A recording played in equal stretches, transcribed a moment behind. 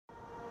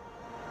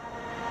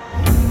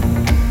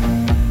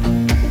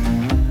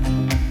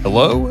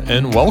Hello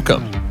and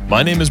welcome.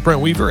 My name is Brent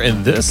Weaver,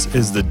 and this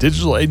is the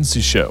Digital Agency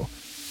Show,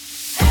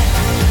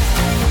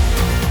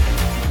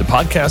 the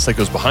podcast that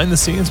goes behind the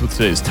scenes with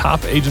today's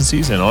top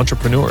agencies and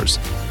entrepreneurs.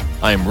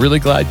 I am really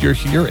glad you're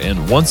here,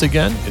 and once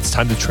again, it's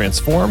time to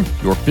transform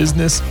your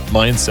business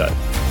mindset.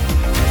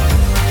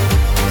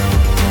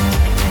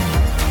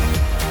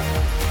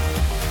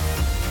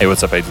 Hey,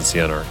 what's up, agency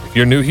owner? If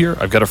you're new here,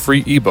 I've got a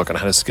free ebook on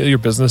how to scale your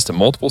business to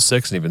multiple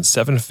 6 and even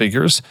 7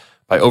 figures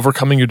by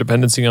overcoming your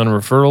dependency on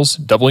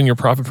referrals, doubling your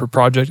profit per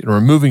project, and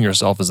removing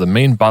yourself as the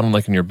main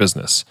bottleneck in your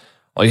business.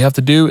 All you have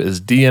to do is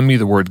DM me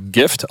the word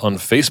gift on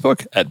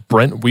Facebook at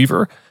Brent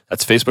Weaver.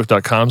 That's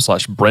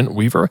facebook.com/Brent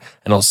Weaver,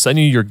 and I'll send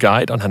you your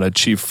guide on how to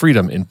achieve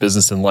freedom in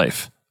business and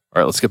life.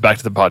 All right, let's get back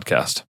to the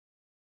podcast.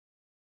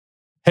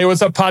 Hey,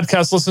 what's up,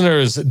 podcast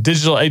listeners,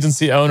 digital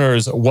agency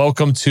owners?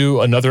 Welcome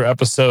to another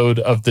episode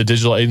of the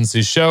Digital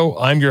Agency Show.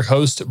 I'm your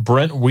host,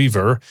 Brent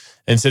Weaver,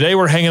 and today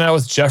we're hanging out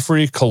with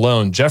Geoffrey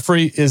Colon.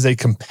 Geoffrey is a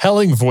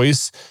compelling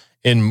voice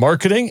in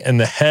marketing and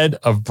the head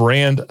of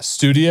brand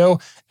studio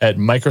at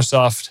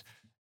Microsoft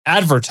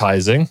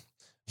Advertising.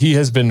 He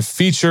has been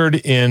featured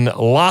in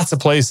lots of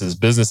places: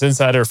 Business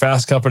Insider,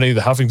 Fast Company, The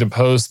Huffington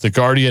Post, The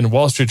Guardian,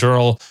 Wall Street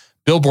Journal,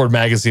 Billboard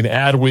Magazine,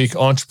 Adweek,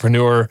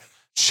 Entrepreneur,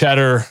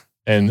 Cheddar,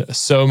 and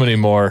so many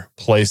more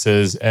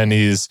places. And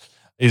he's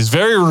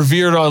very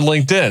revered on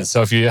LinkedIn.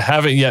 So if you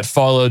haven't yet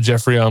followed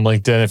Geoffrey on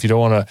LinkedIn, if you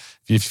want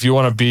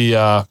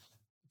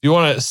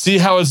to see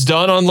how it's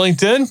done on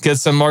LinkedIn, get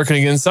some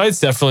marketing insights,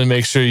 definitely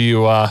make sure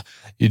you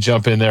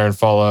jump in there and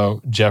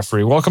follow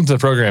Geoffrey. Welcome to the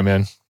program,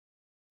 man.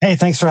 Hey,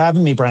 thanks for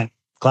having me, Brent.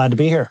 Glad to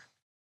be here.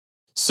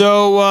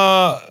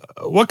 So,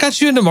 what got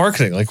you into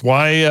marketing? Like,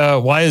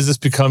 why has this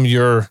become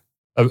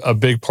a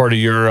big part of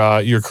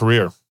your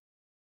career?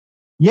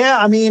 Yeah,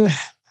 I mean,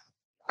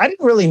 I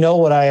didn't really know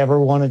what I ever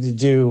wanted to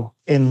do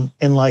in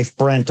life,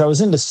 Brent. I was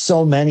into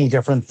so many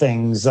different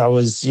things. I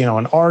was,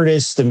 an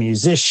artist, a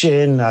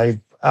musician. I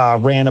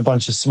ran a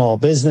bunch of small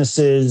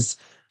businesses.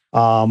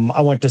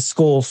 I went to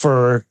school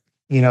for,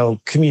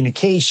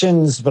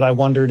 communications, but I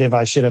wondered if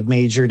I should have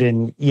majored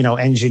in,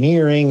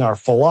 engineering or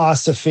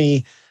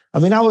philosophy. I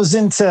mean, I was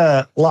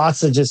into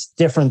lots of just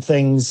different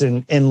things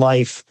in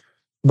life,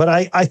 but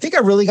I think I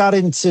really got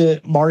into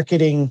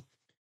marketing.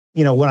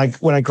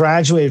 When I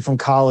graduated from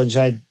college,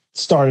 I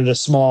started a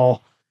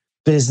small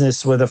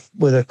business with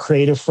a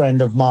creative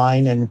friend of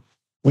mine, and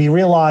we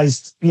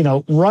realized,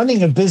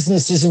 running a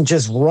business isn't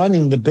just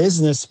running the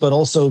business, but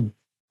also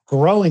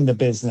growing the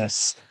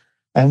business.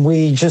 And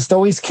we just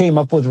always came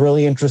up with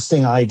really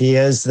interesting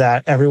ideas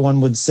that everyone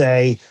would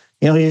say,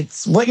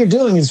 it's what you're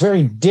doing is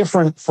very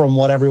different from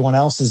what everyone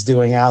else is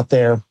doing out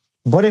there,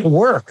 but it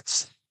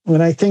worked.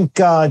 And I think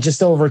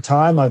just over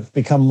time, I've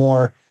become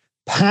more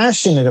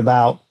passionate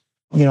about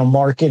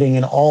marketing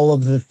and all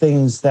of the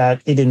things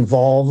that it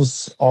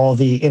involves, all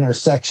the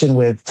intersection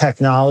with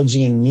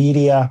technology and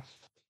media,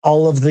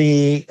 all of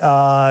the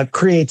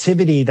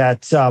creativity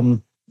that,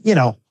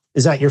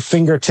 is at your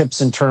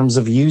fingertips in terms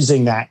of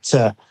using that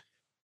to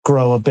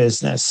grow a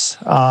business.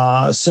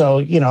 So,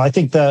 I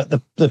think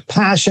the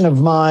passion of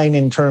mine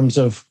in terms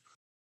of,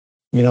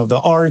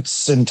 the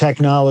arts and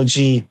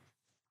technology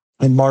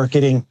and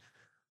marketing,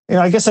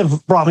 I guess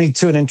have brought me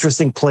to an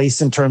interesting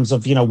place in terms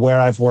of,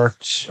 where I've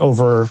worked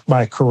over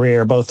my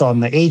career, both on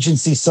the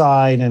agency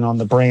side and on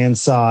the brand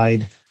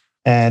side.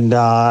 And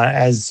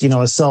as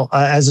a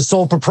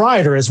sole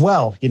proprietor as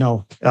well,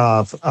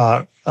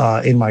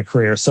 in my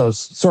career. So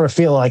sort of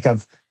feel like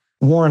I've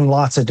worn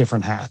lots of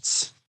different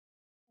hats.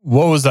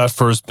 What was that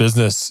first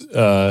business,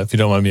 if you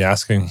don't mind me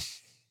asking?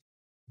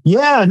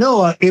 Yeah,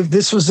 no,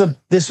 this was a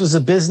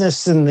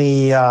business in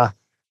the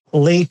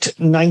late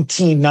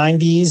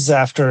 1990s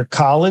after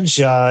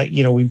college. I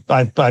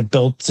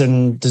built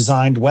and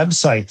designed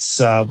websites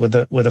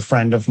with a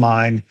friend of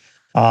mine,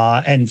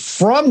 and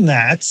from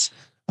that,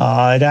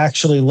 it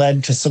actually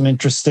led to some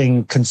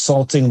interesting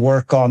consulting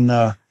work on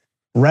the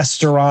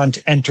restaurant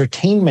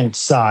entertainment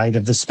side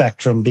of the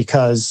spectrum,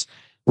 because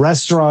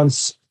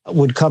restaurants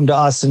would come to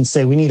us and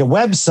say, we need a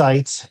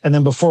website. And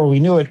then before we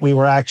knew it, we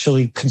were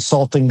actually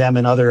consulting them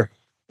in other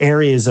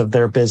areas of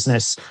their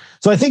business.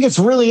 So I think it's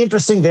really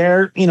interesting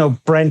there,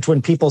 Brent,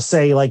 when people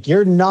say, like,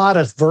 you're not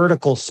a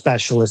vertical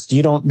specialist,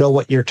 you don't know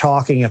what you're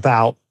talking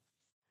about.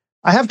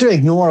 I have to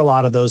ignore a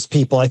lot of those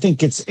people. I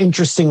think it's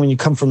interesting when you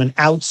come from an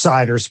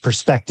outsider's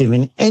perspective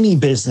in any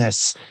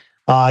business.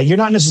 You're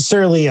not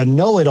necessarily a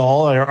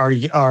know-it-all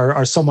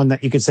or someone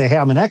that you could say, hey,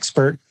 I'm an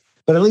expert,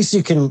 but at least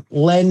you can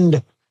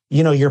lend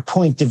your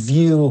point of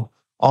view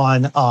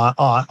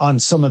on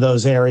some of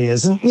those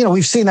areas. And,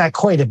 we've seen that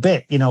quite a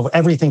bit,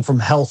 everything from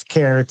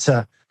healthcare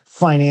to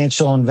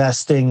financial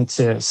investing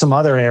to some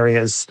other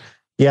areas.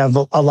 You have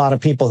a lot of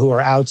people who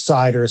are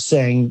outsiders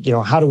saying,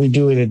 how do we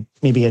do it in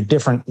maybe a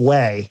different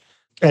way,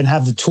 and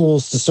have the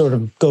tools to sort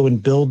of go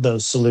and build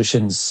those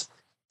solutions.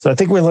 So I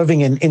think we're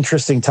living in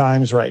interesting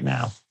times right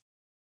now.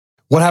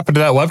 What happened to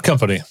that web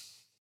company?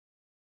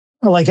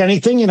 Like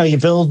anything, you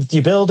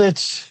build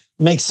it,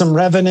 make some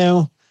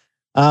revenue,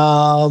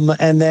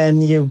 And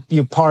then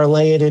you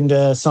parlay it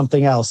into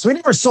something else. So we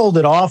never sold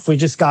it off. We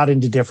just got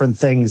into different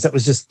things. That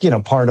was just,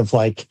 part of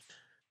like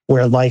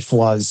where life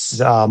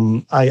was.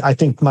 I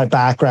think my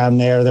background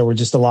there were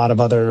just a lot of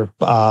other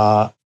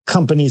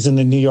companies in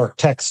the New York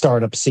tech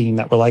startup scene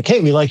that were like,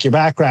 hey, we like your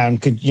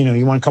background.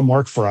 You want to come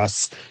work for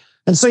us?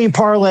 And so you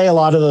parlay a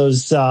lot of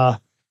those,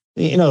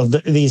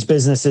 these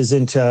businesses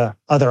into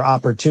other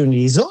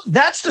opportunities.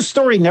 That's the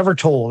story never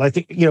told. I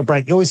think,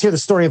 Brent, you always hear the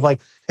story of like,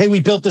 hey,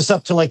 we built this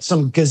up to like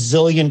some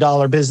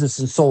gazillion-dollar business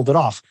and sold it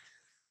off.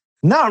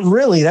 Not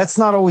really. That's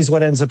not always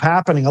what ends up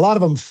happening. A lot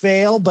of them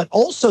fail, but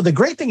also the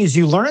great thing is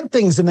you learn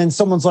things and then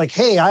someone's like,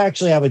 hey, I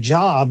actually have a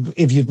job.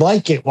 If you'd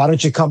like it, why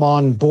don't you come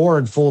on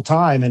board full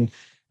time and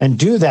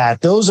do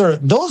that? Those are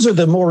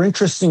the more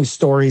interesting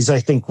stories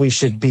I think we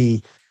should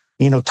be,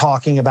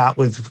 talking about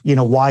with,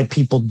 why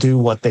people do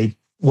what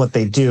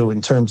they do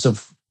in terms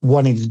of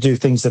wanting to do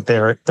things that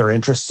they're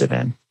interested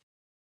in.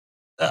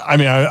 I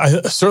mean,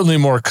 I certainly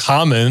more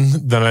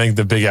common than I think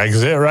the big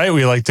exit, right?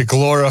 We like to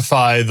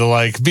glorify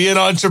the be an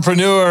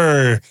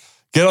entrepreneur,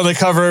 get on the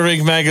cover of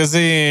Inc.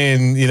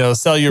 magazine,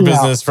 sell your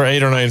business for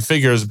 8 or 9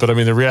 figures. But I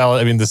mean, the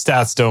reality, the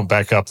stats don't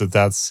back up that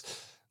that's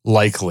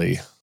likely.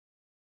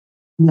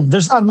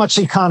 There's not much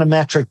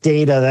econometric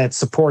data that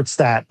supports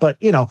that. But,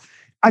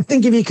 I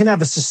think if you can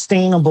have a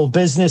sustainable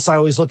business, I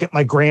always look at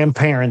my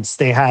grandparents.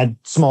 They had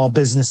small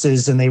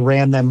businesses and they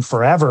ran them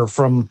forever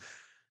from,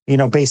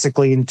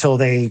 basically until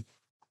they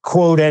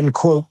quote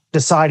unquote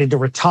decided to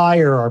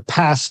retire or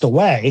passed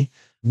away.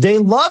 They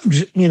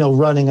loved,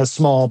 running a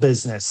small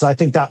business. I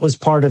think that was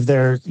part of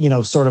their,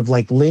 sort of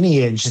like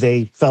lineage.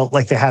 They felt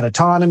like they had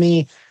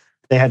autonomy.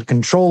 They had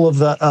control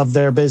of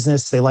their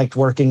business. They liked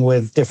working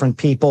with different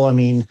people. I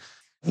mean,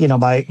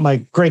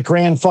 my great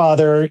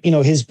grandfather,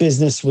 his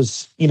business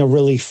was,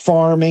 really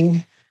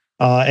farming,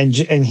 and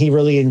he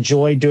really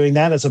enjoyed doing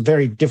that. It's a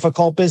very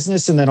difficult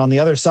business. And then on the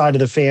other side of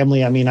the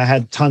family, I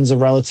had tons of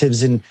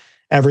relatives in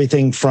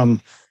everything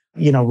from,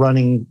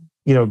 running,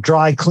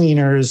 dry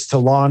cleaners to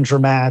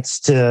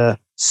laundromats to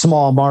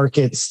small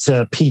markets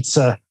to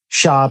pizza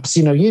shops,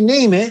 you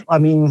name it.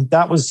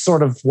 That was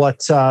sort of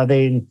what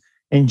they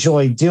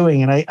enjoyed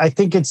doing. And I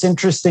think it's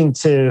interesting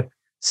to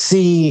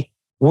see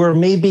we're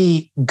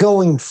maybe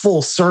going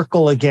full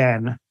circle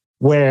again,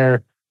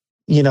 where,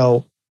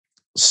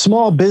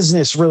 small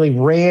business really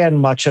ran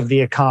much of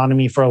the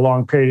economy for a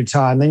long period of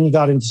time. Then you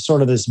got into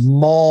sort of this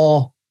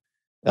mall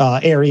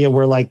area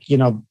where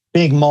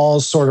big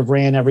malls sort of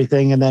ran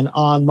everything. And then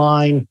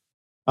online,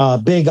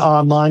 big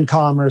online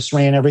commerce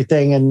ran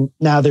everything. And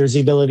now there's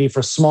the ability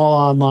for small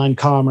online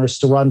commerce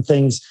to run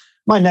things.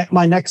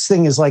 My next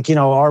thing is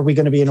are we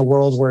going to be in a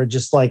world where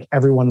just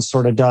everyone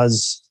sort of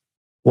does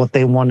what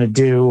they want to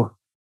do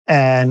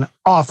and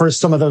offers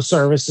some of those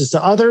services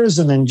to others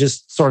and then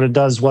just sort of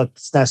does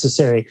what's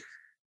necessary?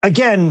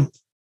 Again,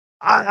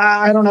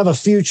 I don't have a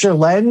future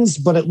lens,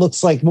 but it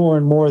looks like more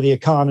and more the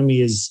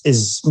economy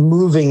is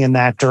moving in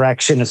that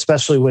direction,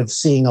 especially with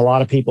seeing a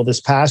lot of people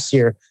this past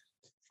year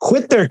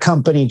quit their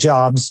company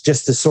jobs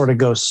just to sort of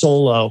go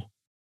solo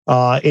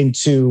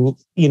into,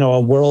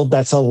 a world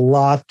that's a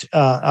lot,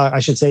 I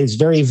should say, is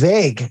very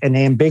vague and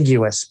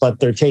ambiguous, but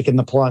they're taking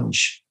the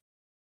plunge.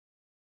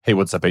 Hey,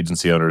 what's up,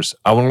 agency owners?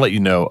 I want to let you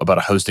know about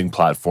a hosting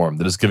platform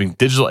that is giving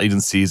digital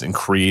agencies and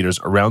creators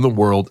around the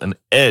world an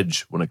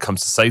edge when it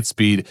comes to site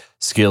speed,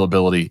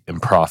 scalability,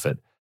 and profit.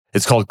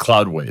 It's called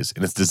Cloudways,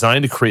 and it's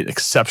designed to create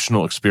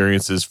exceptional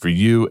experiences for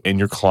you and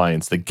your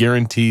clients that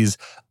guarantees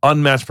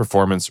unmatched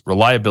performance,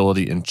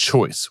 reliability, and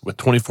choice with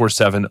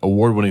 24/7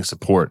 award-winning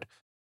support.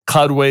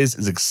 Cloudways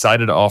is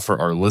excited to offer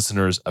our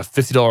listeners a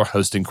 $50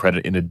 hosting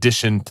credit in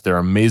addition to their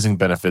amazing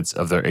benefits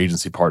of their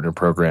agency partner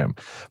program.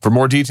 For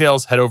more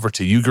details, head over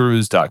to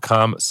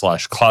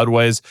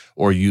ugurus.com/cloudways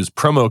or use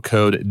promo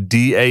code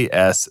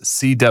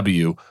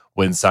DASCW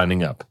when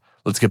signing up.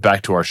 Let's get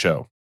back to our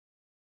show.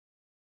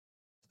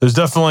 There's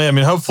definitely,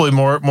 hopefully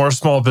more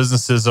small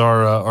businesses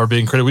are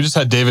being created. We just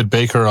had David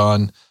Baker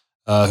on,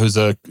 who's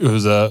a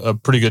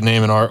pretty good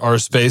name in our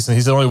space, and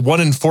he's only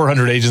 1 in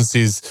 400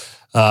 agencies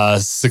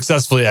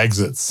successfully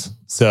exits.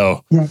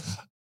 So I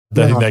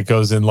think that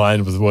goes in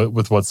line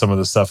with what some of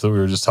the stuff that we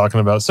were just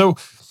talking about. So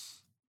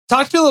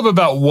talk to me a little bit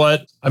about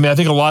what, I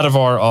think a lot of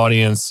our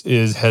audience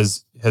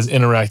has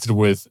interacted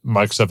with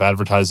Microsoft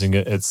advertising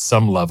at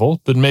some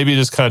level, but maybe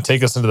just kind of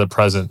take us into the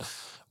present.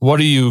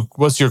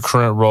 What's your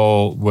current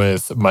role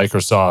with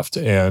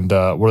Microsoft, and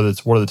what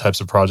are the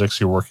types of projects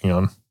you're working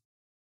on?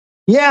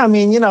 Yeah,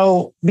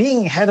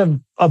 being head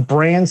of a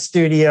brand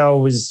studio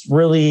was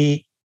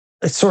really,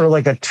 it's sort of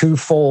like a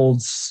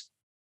twofold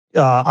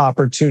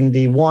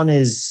opportunity. One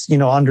is,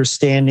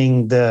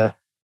 understanding the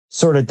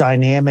sort of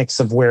dynamics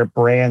of where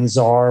brands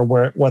are,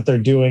 what they're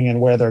doing and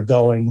where they're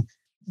going.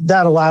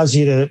 That allows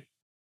you to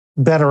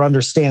better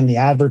understand the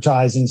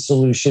advertising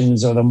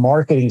solutions or the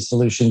marketing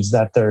solutions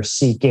that they're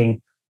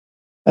seeking.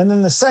 And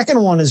then the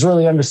second one is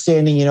really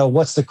understanding,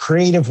 what's the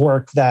creative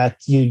work that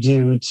you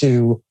do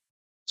to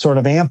sort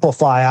of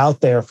amplify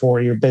out there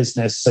for your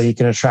business so you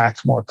can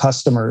attract more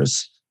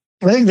customers.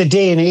 I think the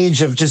day and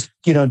age of just,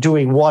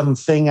 doing one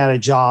thing at a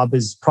job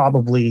is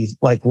probably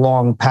like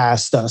long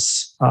past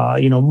us.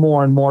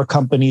 More and more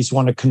companies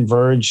want to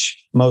converge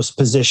most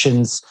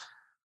positions.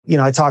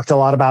 I talked a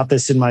lot about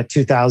this in my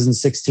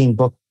 2016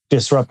 book,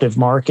 Disruptive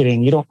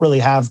Marketing. You don't really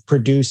have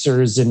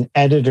producers and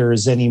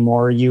editors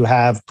anymore. You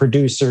have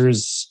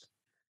producers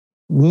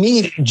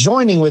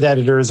joining with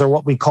editors, are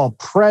what we call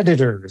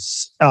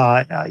predators.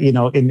 In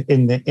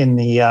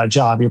the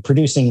job, you're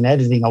producing and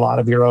editing a lot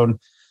of your own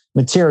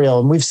material,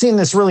 and we've seen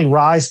this really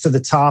rise to the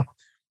top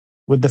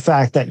with the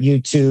fact that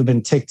YouTube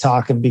and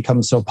TikTok have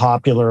become so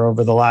popular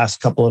over the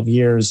last couple of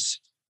years,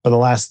 or the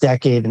last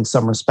decade in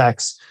some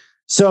respects.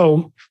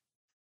 So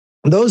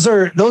that's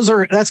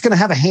going to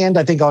have a hand,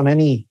 I think, on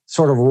any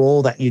sort of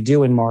role that you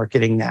do in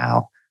marketing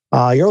now.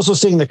 You're also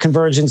seeing the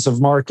convergence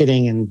of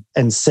marketing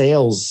and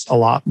sales a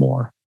lot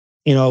more.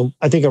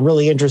 I think a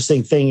really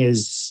interesting thing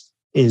is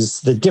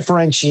the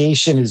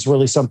differentiation is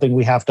really something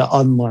we have to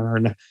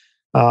unlearn.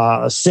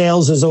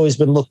 Sales has always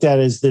been looked at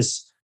as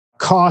this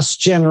cost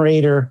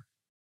generator,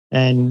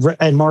 and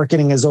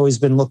marketing has always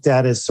been looked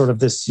at as sort of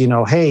this,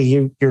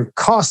 hey, you're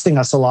costing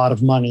us a lot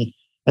of money.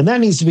 And that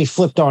needs to be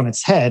flipped on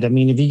its head. I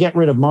mean, if you get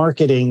rid of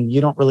marketing, you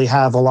don't really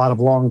have a lot of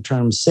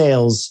long-term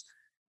sales,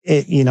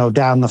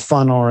 down the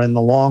funnel or in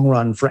the long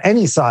run for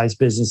any size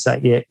business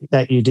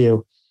that you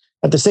do.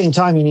 At the same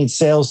time, you need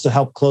sales to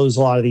help close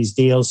a lot of these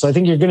deals. So I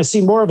think you're going to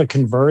see more of a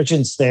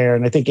convergence there.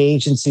 And I think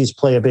agencies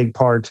play a big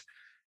part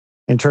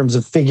in terms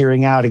of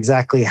figuring out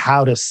exactly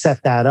how to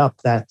set that up,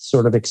 that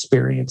sort of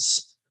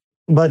experience.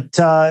 But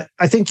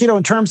I think,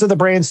 in terms of the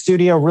brand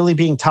studio really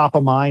being top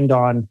of mind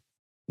on,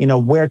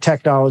 where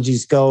technology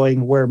is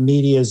going, where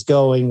media is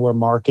going, where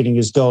marketing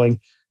is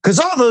going, because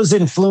all those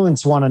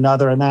influence one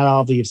another, and that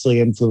obviously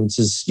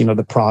influences,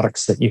 the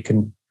products that you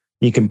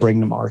can bring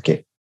to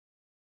market.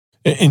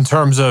 In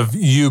terms of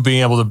you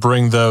being able to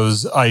bring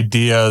those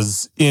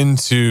ideas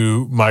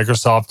into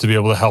Microsoft to be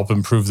able to help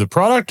improve the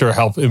product or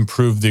help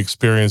improve the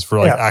experience for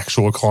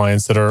actual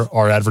clients that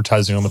are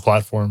advertising on the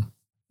platform?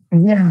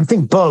 Yeah, I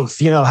think both.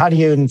 How do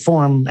you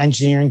inform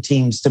engineering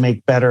teams to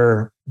make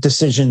better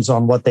decisions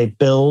on what they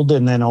build,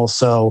 and then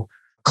also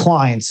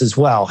clients as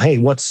well? Hey,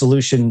 what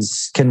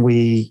solutions can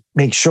we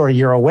make sure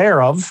you're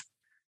aware of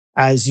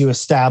as you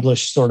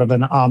establish sort of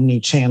an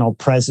omni-channel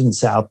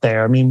presence out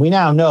there? I mean, we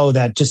now know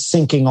that just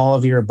sinking all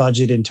of your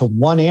budget into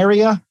one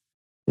area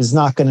is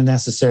not going to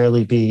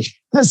necessarily be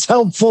as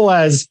helpful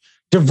as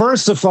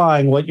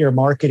diversifying what your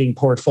marketing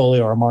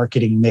portfolio or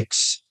marketing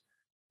mix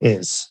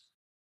is.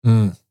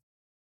 Mm.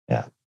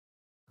 Yeah.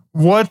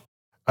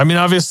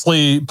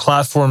 Obviously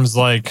platforms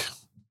like,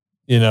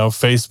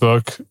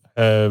 Facebook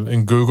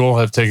and Google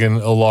have taken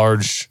a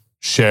large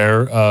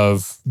share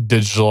of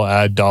digital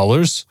ad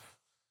dollars.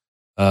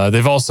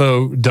 They've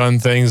also done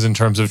things in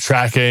terms of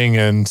tracking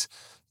and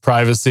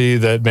privacy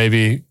that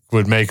maybe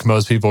would make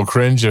most people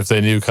cringe if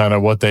they knew kind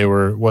of what they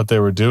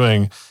were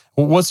doing.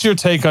 What's your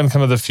take on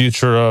kind of the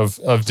future of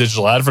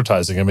digital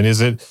advertising? I mean,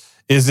 is it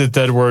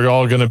that we're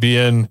all going to be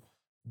in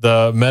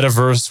the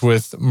metaverse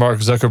with Mark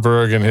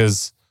Zuckerberg and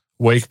his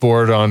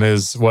wakeboard on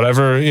his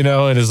whatever,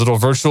 in his little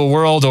virtual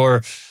world,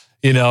 or,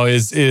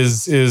 is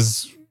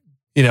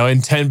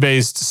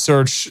intent-based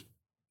search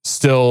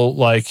still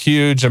like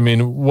huge? I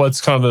mean, what's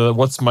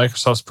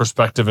Microsoft's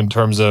perspective in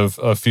terms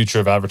of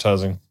future of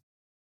advertising?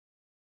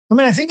 I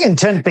mean, I think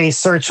intent-based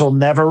search will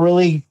never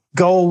really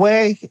go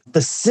away.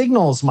 The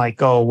signals might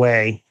go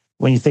away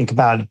when you think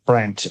about it,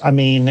 Brent. I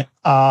mean,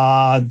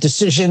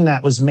 decision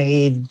that was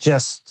made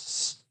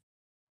just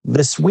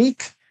this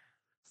week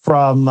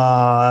from,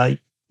 out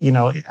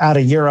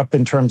of Europe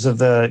in terms of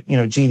the,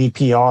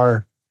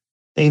 GDPR,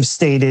 they've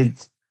stated,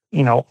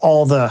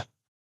 all the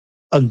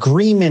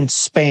agreement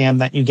spam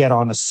that you get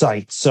on a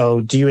site. So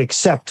do you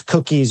accept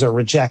cookies or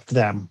reject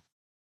them?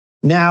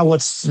 Now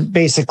what's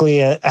basically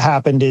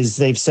happened is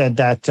they've said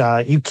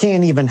that you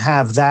can't even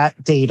have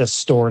that data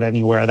stored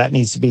anywhere. That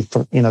needs to be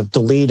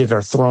deleted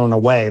or thrown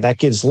away. That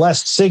gives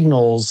less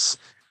signals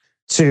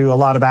to a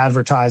lot of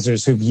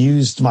advertisers who've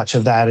used much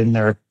of that in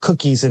their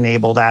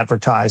cookies-enabled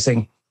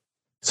advertising.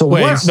 So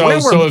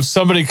so if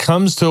somebody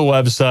comes to a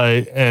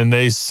website and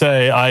they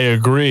say, I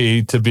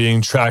agree to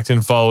being tracked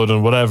and followed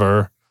and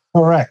whatever,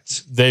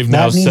 correct. They've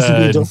now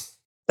said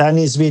that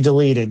needs to be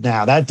deleted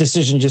now. That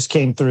decision just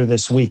came through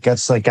this week.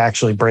 That's like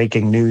actually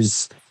breaking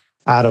news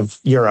out of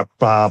Europe.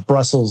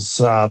 Brussels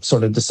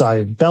sort of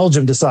decided,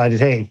 Belgium decided,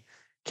 hey,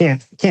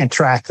 can't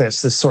track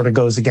this. This sort of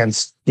goes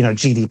against,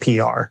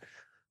 GDPR.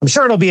 I'm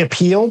sure it'll be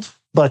appealed,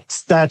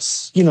 but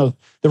that's, the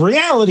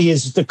reality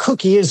is the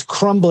cookie is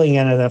crumbling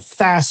at a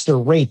faster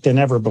rate than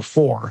ever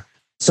before.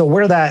 So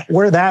where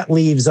that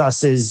leaves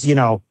us is,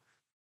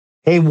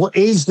 hey, what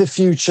is the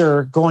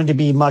future going to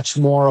be much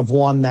more of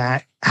one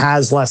that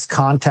has less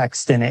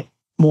context in it,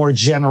 more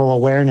general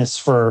awareness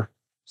for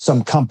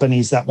some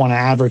companies that want to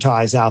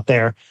advertise out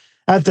there.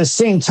 At the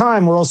same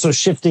time, we're also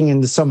shifting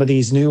into some of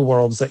these new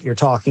worlds that you're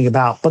talking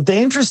about. But the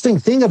interesting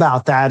thing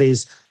about that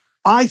is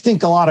I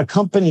think a lot of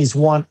companies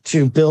want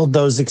to build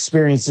those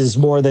experiences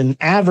more than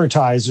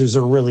advertisers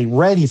are really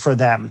ready for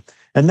them.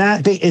 And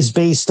that is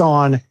based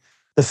on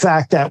the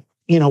fact that,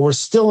 we're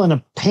still in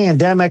a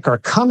pandemic or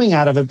coming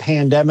out of a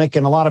pandemic.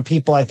 And a lot of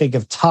people, I think,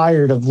 have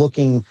tired of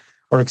looking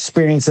or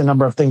experience a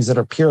number of things that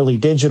are purely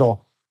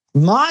digital.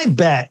 My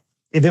bet,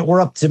 if it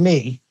were up to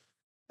me,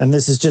 and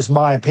this is just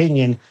my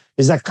opinion,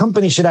 is that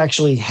companies should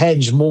actually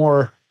hedge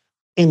more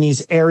in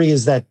these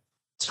areas that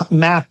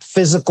map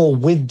physical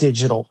with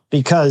digital.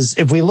 Because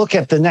if we look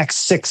at the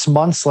next 6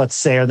 months, let's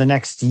say, or the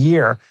next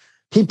year,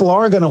 people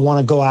are going to want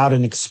to go out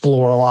and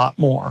explore a lot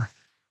more.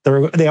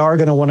 They are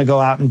going to want to go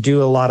out and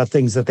do a lot of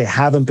things that they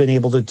haven't been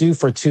able to do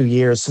for 2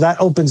 years. So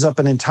that opens up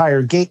an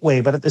entire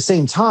gateway. But at the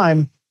same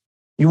time,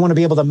 you want to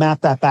be able to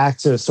map that back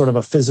to sort of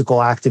a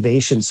physical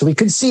activation. So we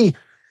could see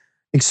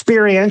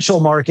experiential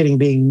marketing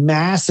being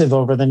massive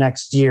over the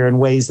next year in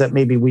ways that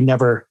maybe we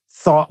never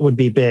thought would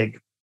be big.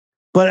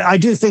 But I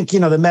do think, the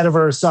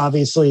metaverse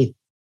obviously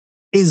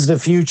is the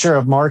future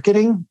of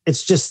marketing.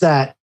 It's just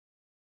that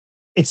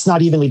it's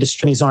not evenly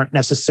distributed. Companies aren't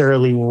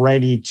necessarily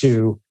ready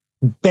to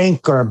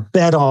bank or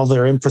bet all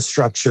their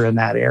infrastructure in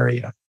that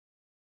area.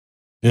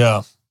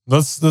 Yeah,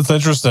 that's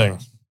interesting.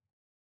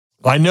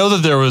 I know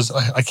that there was,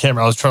 I can't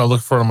remember, I was trying to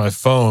look for it on my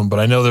phone, but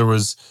I know there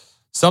was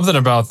something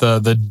about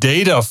the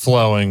data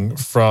flowing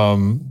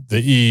from the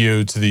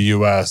EU to the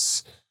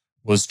US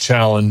was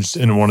challenged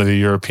in one of the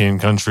European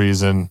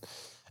countries. And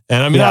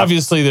I mean,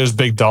 obviously there's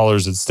big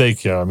dollars at stake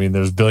here. I mean,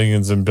 there's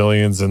billions and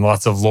billions and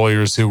lots of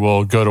lawyers who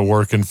will go to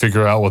work and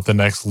figure out what the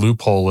next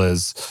loophole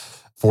is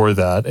for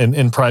that.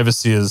 And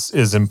privacy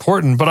is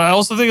important. But I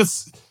also think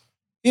it's,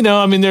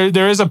 I mean,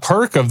 there is a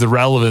perk of the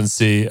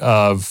relevancy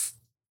of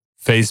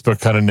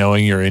Facebook kind of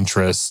knowing your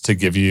interests to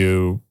give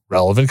you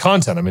relevant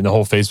content. I mean, the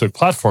whole Facebook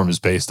platform is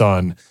based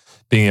on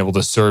being able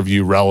to serve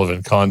you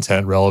relevant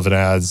content, relevant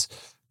ads.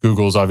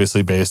 Google's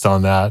obviously based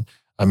on that.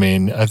 I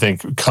mean, I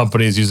think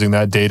companies using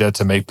that data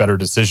to make better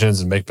decisions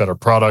and make better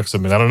products. I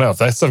mean, I don't know if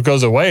that stuff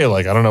goes away.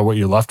 Like, I don't know what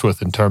you're left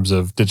with in terms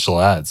of digital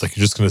ads. Like,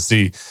 you're just going to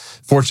see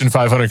Fortune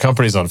 500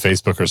 companies on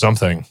Facebook or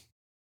something.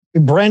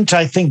 Brent,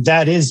 I think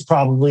that is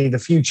probably the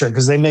future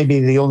because they may be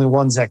the only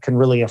ones that can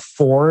really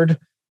afford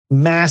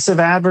massive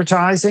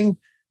advertising.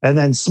 And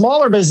then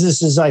smaller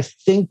businesses, I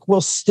think,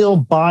 will still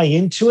buy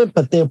into it,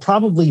 but they'll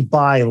probably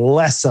buy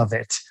less of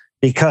it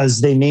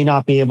because they may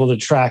not be able to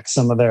track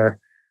some of their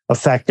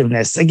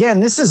effectiveness.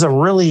 Again, this is a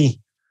really...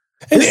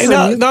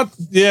 And not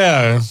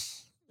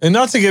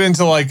to get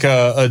into like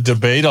a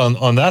debate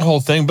on that whole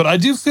thing, but I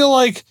do feel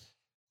like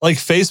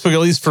Facebook, at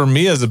least for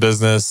me as a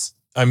business,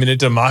 I mean, it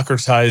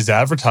democratized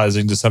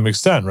advertising to some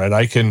extent, right?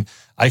 I can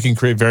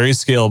create very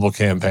scalable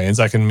campaigns.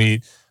 I can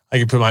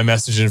put my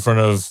message in front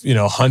of,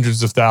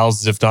 hundreds of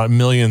thousands, if not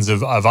millions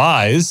of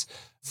eyes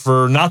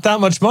for not that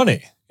much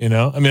money, I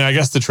mean, I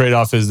guess the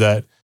trade-off is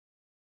that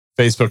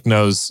Facebook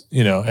knows,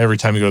 every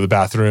time you go to the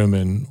bathroom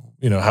and,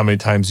 how many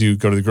times you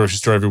go to the grocery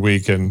store every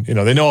week and,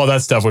 they know all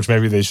that stuff, which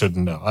maybe they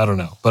shouldn't know. I don't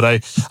know.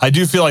 But I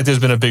do feel like there's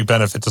been a big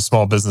benefit to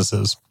small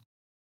businesses.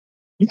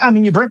 I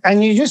mean,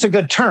 you use a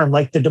good term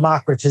like the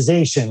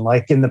democratization.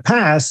 Like in the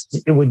past,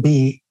 it would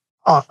be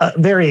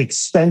very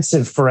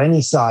expensive for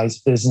any size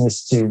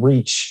business to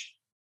reach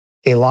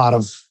a lot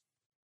of,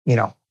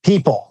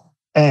 people.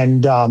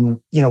 And,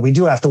 we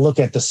do have to look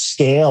at the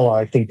scale,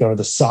 I think, or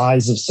the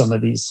size of some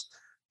of these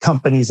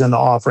companies and the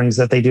offerings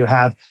that they do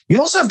have. You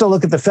also have to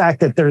look at the fact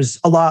that there's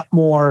a lot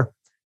more,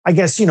 I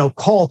guess,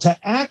 call to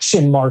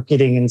action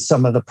marketing in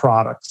some of the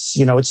products.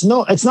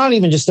 It's not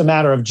even just a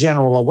matter of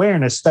general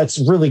awareness. That's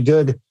really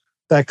good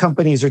that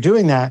companies are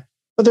doing that.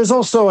 But there's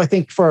also, I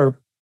think, for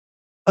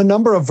a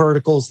number of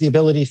verticals, the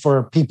ability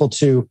for people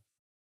to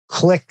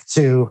click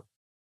to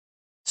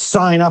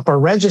sign up or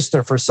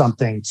register for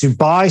something, to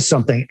buy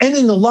something. And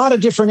in a lot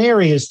of different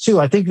areas too.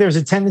 I think there's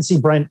a tendency,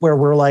 Brent, where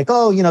we're like,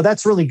 oh,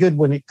 that's really good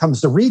when it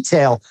comes to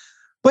retail.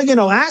 But,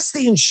 ask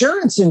the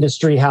insurance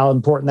industry how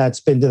important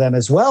that's been to them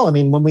as well. I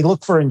mean, when we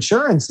look for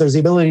insurance, there's the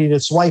ability to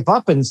swipe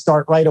up and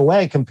start right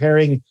away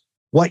comparing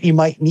what you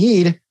might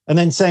need and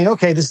then saying,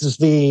 okay, this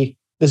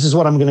is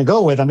what I'm going to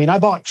go with. I mean, I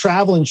bought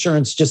travel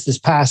insurance just this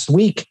past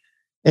week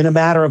in a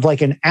matter of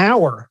like an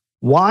hour.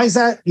 Why is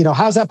that?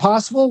 How's that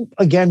possible?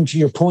 Again, to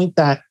your point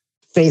that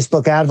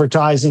Facebook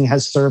advertising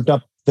has served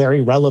up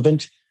very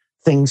relevant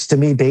things to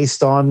me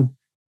based on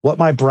what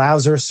my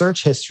browser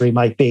search history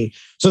might be.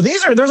 So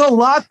there's a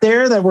lot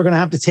there that we're going to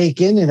have to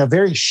take in a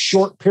very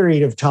short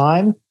period of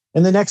time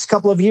in the next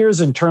couple of years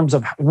in terms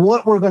of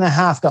what we're going to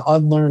have to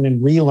unlearn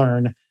and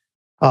relearn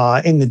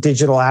in the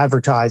digital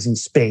advertising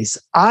space.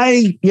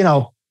 I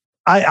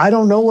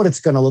don't know what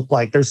it's going to look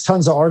like. There's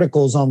tons of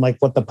articles on like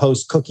what the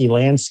post-cookie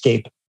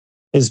landscape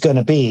is going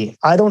to be.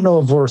 I don't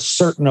know if we're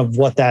certain of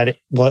what that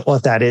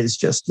is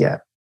just yet.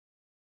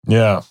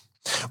 Yeah.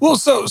 Well,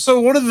 so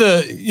one of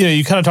the,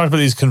 you kind of talked about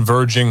these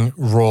converging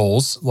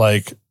roles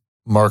like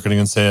marketing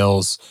and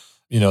sales,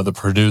 the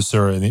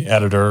producer and the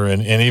editor,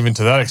 and even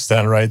to that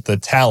extent, right, the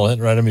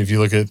talent, right? I mean, if you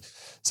look at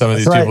some of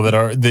these people that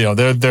are,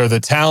 they're the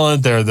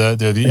talent, they're the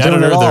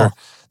editor,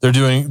 they're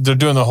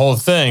doing the whole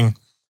thing.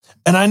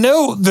 And I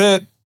know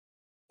that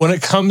when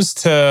it comes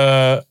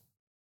to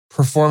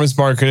performance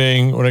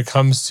marketing, when it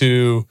comes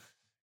to,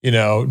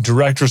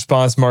 direct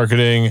response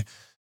marketing.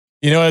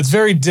 It's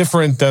very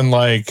different than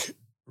like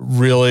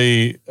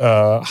really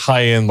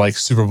high-end like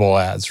Super Bowl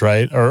ads,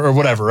 right? Or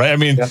whatever, right? I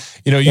mean,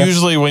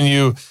 usually when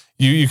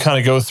you kind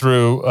of go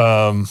through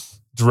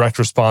direct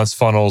response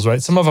funnels,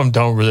 right? Some of them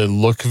don't really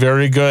look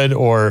very good,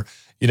 or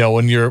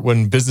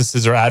when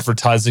businesses are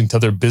advertising to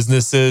other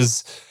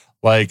businesses,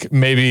 like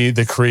maybe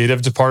the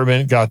creative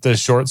department got the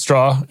short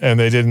straw and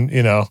they didn't,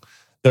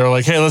 they're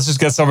like, hey, let's just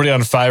get somebody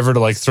on Fiverr to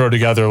like throw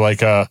together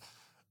like a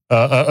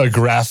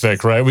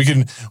graphic, right? We've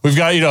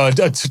got,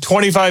 a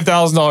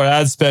 $25,000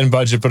 ad spend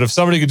budget, but if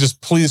somebody could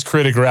just please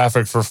create a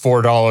graphic for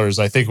 $4,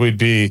 I think we'd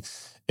be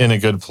in a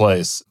good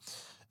place.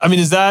 I mean,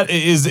 is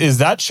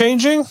that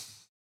changing?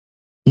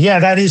 Yeah,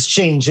 that is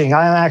changing.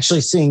 I'm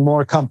actually seeing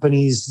more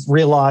companies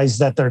realize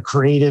that their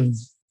creative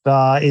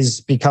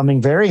is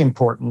becoming very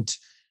important.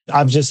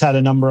 I've just had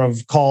a number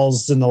of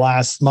calls in the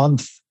last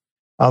month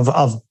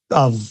of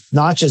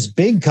not just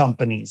big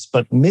companies,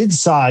 but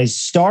mid-sized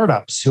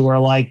startups who are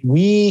like,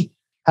 we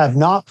have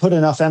not put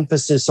enough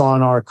emphasis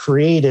on our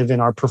creative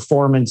and our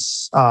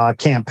performance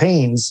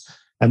campaigns,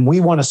 and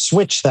we want to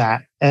switch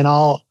that. And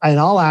I'll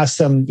ask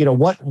them,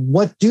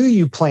 what do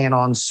you plan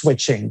on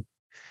switching?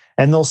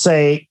 And they'll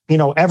say,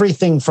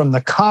 everything from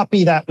the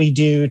copy that we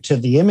do to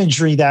the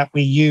imagery that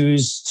we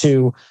use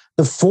to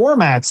the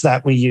formats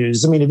that we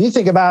use. I mean, if you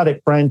think about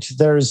it, Brent,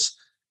 there's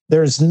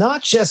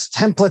not just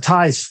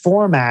templatized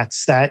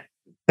formats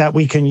that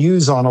we can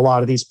use on a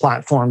lot of these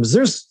platforms.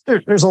 There's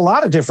a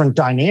lot of different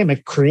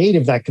dynamic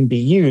creative that can be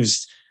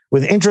used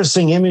with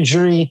interesting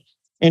imagery,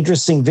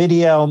 interesting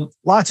video,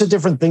 lots of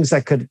different things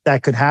that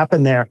could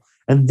happen there.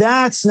 And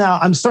that's now,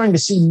 I'm starting to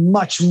see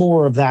much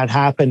more of that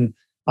happen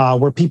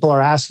where people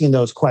are asking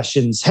those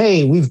questions.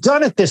 Hey, we've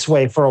done it this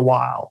way for a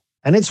while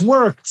and it's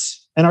worked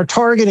and our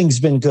targeting's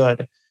been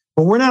good,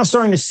 but we're now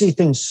starting to see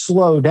things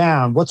slow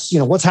down.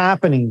 What's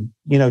happening,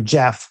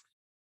 Jeff?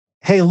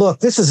 Hey,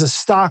 look, this is a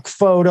stock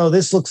photo.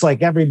 This looks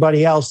like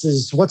everybody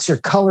else's. What's your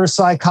color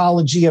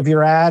psychology of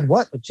your ad?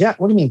 What, Jeff?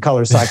 What do you mean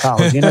color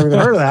psychology? You never even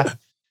heard of that.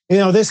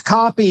 This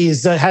copy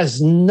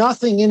has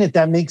nothing in it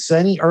that makes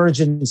any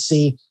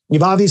urgency.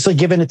 You've obviously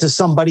given it to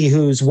somebody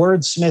who's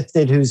wordsmithed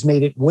it, who's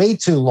made it way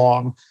too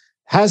long,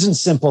 hasn't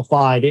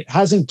simplified it,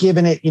 hasn't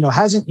given it,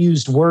 hasn't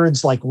used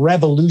words like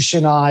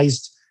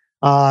revolutionized.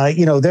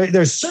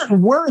 There's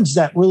certain words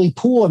that really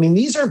pull. I mean,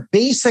 these are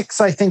basics,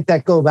 I think,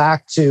 that go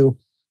back to,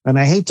 and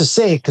I hate to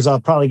say it because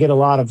I'll probably get a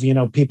lot of,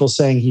 people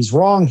saying he's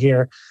wrong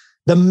here.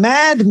 The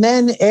Mad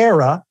Men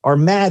era or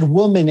Mad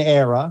Woman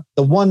era,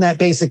 the one that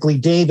basically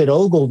David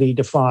Ogilvy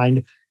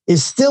defined,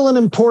 is still an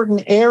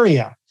important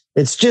area.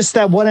 It's just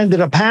that what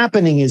ended up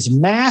happening is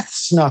math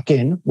snuck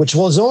in, which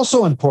was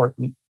also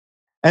important.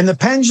 And the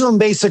pendulum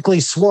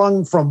basically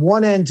swung from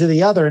one end to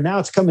the other. And now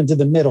it's coming to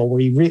the middle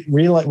where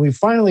we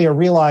finally are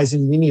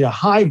realizing we need a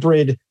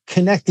hybrid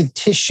connected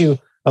tissue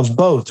of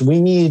both.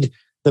 We need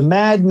the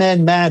mad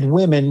men, mad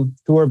women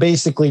who are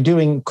basically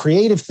doing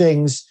creative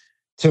things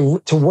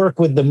to work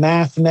with the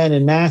math men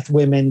and math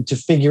women to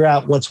figure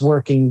out what's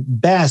working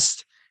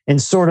best in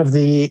sort of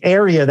the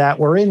area that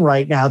we're in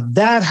right now.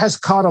 That has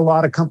caught a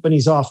lot of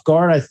companies off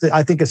guard.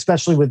 I think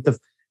especially with the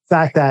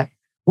fact that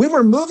we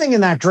were moving in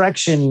that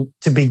direction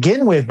to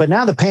begin with, but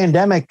now the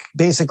pandemic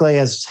basically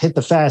has hit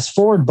the fast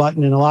forward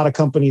button, and a lot of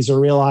companies are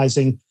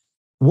realizing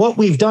what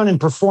we've done in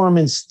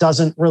performance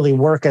doesn't really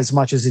work as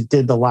much as it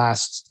did the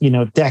last,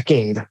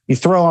 decade. You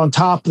throw on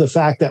top the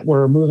fact that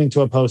we're moving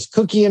to a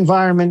post-cookie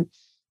environment,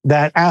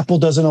 that Apple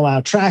doesn't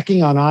allow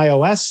tracking on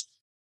iOS.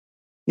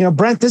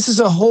 Brent, this is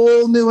a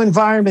whole new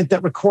environment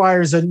that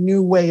requires a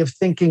new way of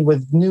thinking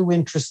with new,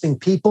 interesting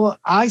people.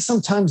 I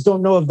sometimes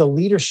don't know if the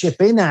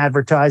leadership in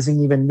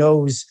advertising even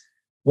knows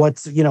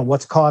what's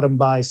caught them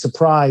by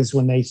surprise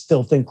when they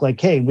still think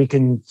like, hey, we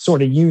can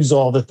sort of use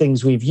all the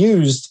things we've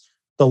used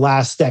the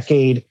last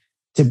decade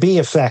to be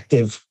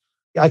effective.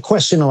 I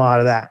question a lot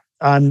of that.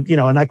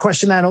 And I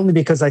question that only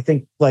because I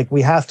think like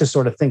we have to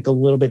sort of think a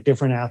little bit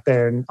different out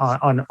there and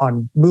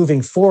on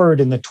moving forward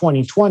in the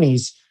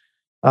 2020s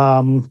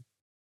on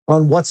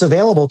what's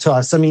available to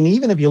us. I mean,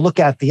 even if you look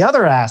at the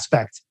other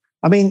aspect,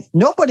 I mean,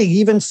 nobody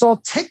even saw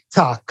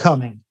TikTok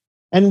coming.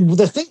 And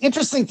the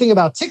interesting thing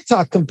about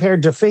TikTok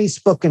compared to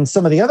Facebook and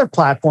some of the other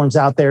platforms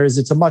out there is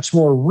it's a much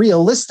more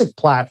realistic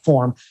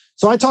platform.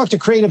 So I talk to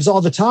creatives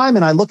all the time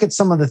and I look at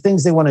some of the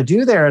things they want to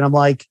do there and I'm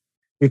like,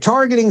 your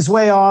targeting's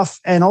way off.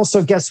 And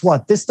also, guess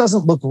what? This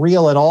doesn't look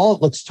real at all.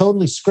 It looks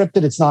totally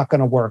scripted. It's not going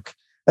to work.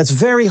 That's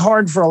very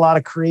hard for a lot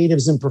of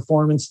creatives and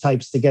performance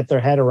types to get their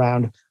head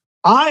around.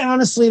 I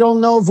honestly don't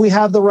know if we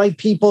have the right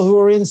people who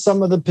are in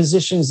some of the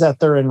positions that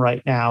they're in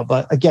right now.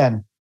 But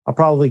again, I'll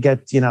probably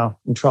get,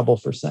 in trouble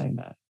for saying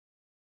that.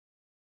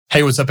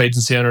 Hey, what's up,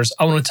 agency owners?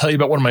 I want to tell you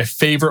about one of my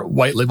favorite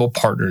white label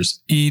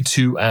partners,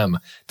 E2M.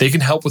 They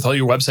can help with all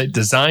your website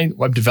design,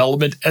 web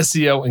development,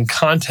 SEO, and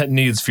content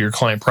needs for your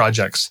client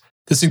projects.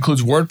 This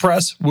includes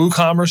WordPress,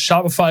 WooCommerce,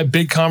 Shopify,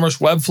 BigCommerce,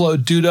 Webflow,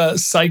 Duda,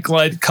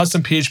 SiteGlide,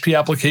 custom PHP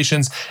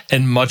applications,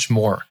 and much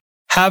more.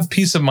 Have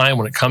peace of mind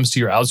when it comes to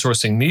your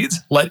outsourcing needs.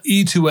 Let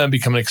E2M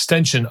become an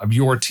extension of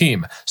your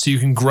team so you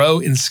can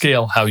grow and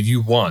scale how you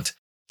want.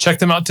 Check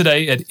them out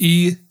today at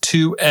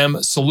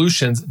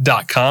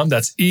e2msolutions.com.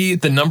 That's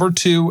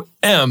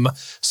E2M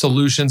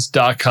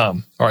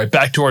solutions.com. All right,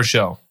 back to our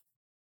show.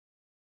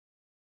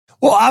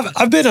 Well,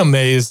 I've been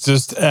amazed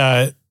just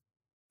at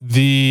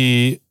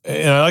and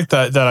I like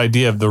that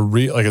idea of the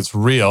real, like it's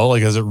real,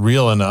 like is it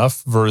real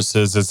enough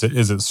versus is it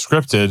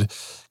scripted?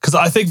 Because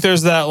I think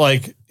there's that,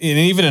 like, and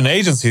even in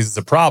agencies, it's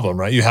a problem,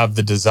 right? You have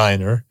the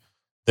designer,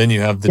 then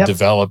you have the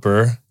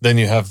developer, then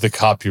you have the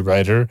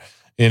copywriter,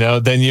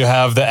 then you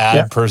have the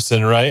ad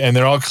person, right? And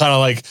they're all kind of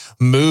like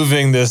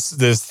moving this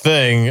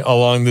thing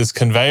along this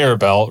conveyor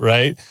belt,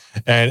 right?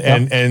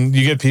 And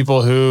you get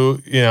people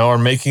who, are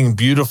making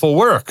beautiful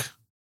work,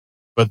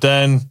 but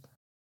then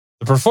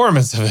the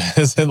performance of it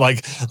isn't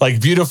like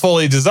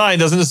beautifully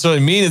designed doesn't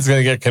necessarily mean it's going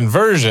to get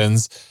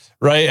conversions,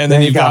 right? And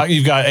then you've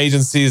got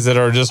agencies that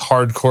are just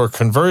hardcore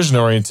conversion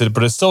oriented,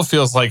 but it still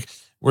feels like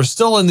we're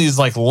still in these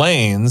like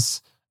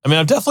lanes. I mean,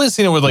 I've definitely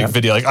seen it with like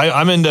video. Like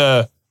I'm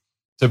into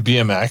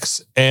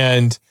BMX,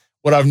 and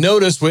what I've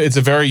noticed, it's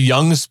a very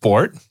young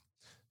sport.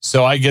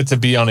 So I get to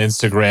be on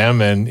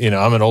Instagram, and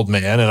I'm an old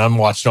man, and I'm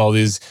watching all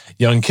these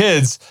young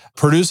kids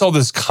produce all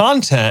this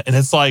content, and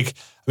it's like,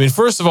 I mean,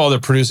 first of all, they're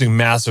producing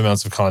massive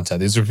amounts of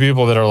content. These are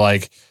people that are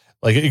like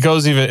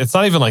it's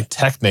not even like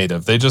tech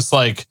native. They just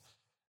like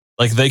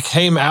they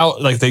came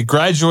out, like they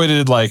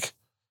graduated like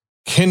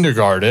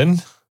kindergarten.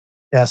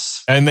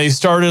 Yes. And they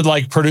started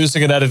like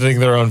producing and editing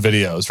their own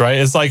videos, right?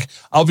 It's like,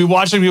 I'll be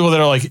watching people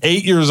that are like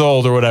 8 years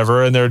old or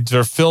whatever, and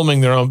they're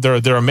filming their own,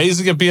 they're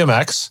amazing at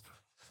BMX.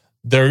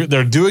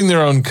 They're doing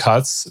their own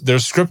cuts. They're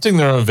scripting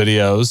their own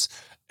videos.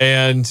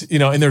 And,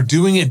 and they're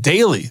doing it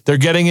daily. They're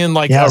getting in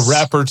like a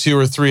rep or 2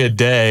 or 3 a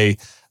day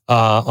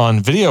on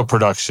video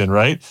production,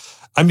 right?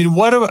 I mean,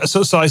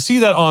 so I see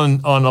that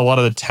on a lot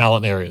of the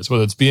talent areas,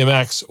 whether it's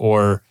BMX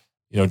or,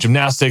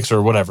 gymnastics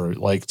or whatever,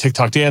 like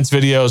TikTok dance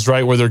videos,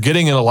 right? Where they're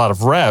getting in a lot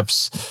of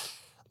reps.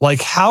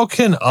 Like, how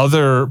can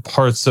other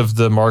parts of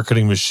the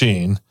marketing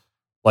machine,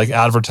 like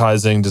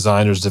advertising,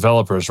 designers,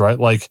 developers, right?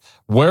 Like,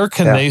 where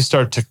can they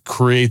start to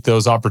create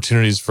those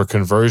opportunities for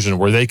conversion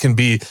where they can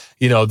be,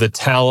 the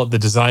talent, the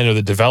designer,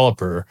 the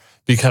developer,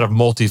 be kind of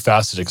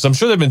multifaceted? Because I'm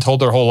sure they've been told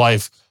their whole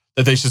life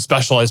that they should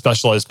specialize.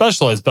 But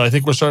I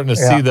think we're starting to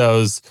see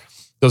those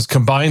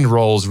combined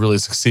roles really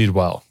succeed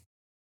well.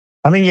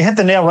 I mean, you hit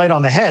the nail right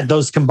on the head,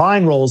 those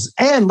combined roles.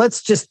 And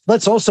let's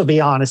also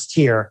be honest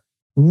here.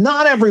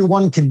 Not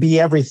everyone can be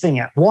everything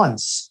at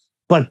once,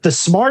 but the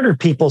smarter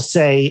people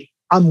say,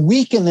 I'm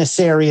weak in this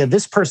area.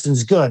 This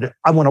person's good.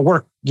 I want to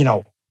work,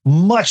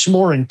 much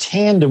more in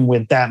tandem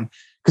with them.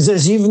 Because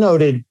as you've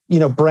noted,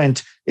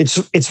 Brent,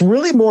 it's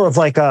really more of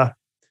like a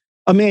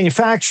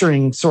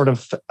manufacturing sort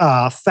of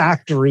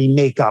factory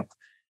makeup.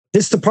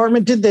 This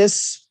department did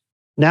this.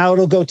 Now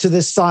it'll go to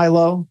this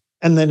silo,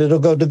 and then it'll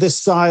go to this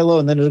silo,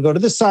 and then it'll go to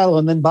this silo.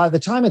 And then by the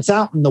time it's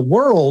out in the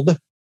world,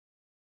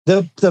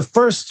 the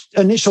first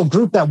initial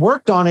group that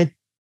worked on it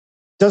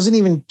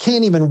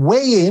can't even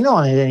weigh in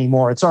on it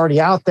anymore. It's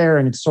already out there,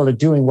 and it's sort of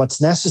doing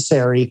what's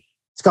necessary.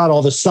 It's got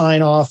all the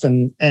sign off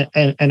and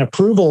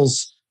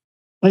approvals,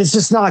 and it's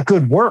just not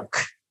good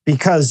work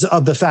because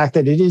of the fact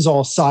that it is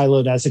all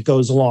siloed as it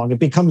goes along. It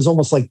becomes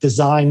almost like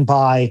designed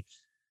by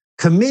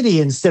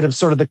committee instead of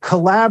sort of the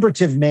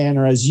collaborative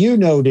manner, as you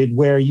noted,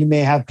 where you may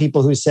have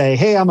people who say,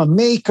 hey, I'm a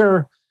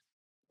maker,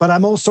 but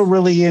I'm also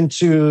really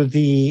into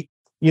the,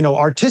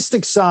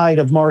 artistic side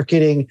of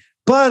marketing.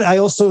 But I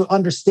also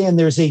understand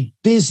there's a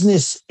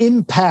business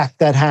impact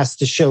that has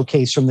to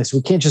showcase from this.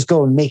 We can't just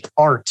go and make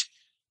art.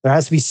 There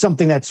has to be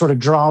something that sort of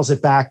draws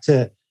it back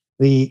to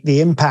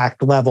the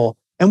impact level.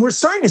 And we're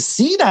starting to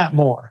see that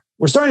more.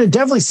 We're starting to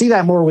definitely see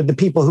that more with the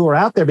people who are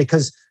out there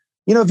because,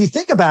 if you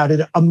think about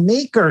it, a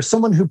maker,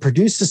 someone who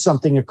produces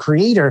something, a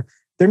creator,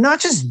 they're not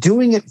just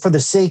doing it for the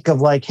sake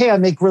of like, hey, I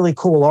make really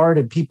cool art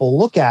and people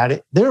look at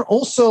it. They're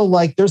also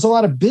like, there's a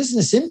lot of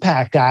business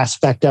impact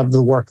aspect of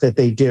the work that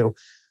they do.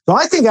 So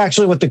I think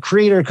actually what the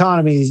creator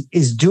economy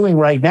is doing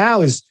right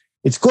now is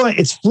it's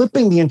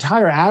flipping the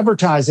entire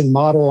advertising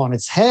model on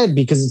its head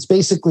because it's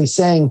basically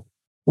saying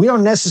we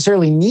don't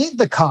necessarily need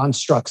the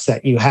constructs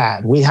that you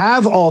had. We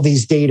have all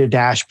these data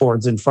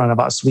dashboards in front of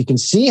us. We can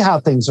see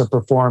how things are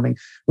performing.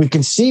 We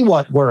can see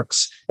what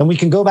works, and we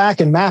can go back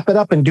and map it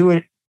up and do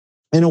it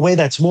in a way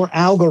that's more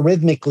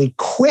algorithmically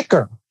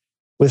quicker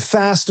with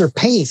faster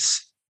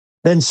pace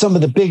than some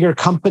of the bigger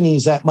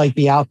companies that might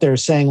be out there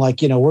saying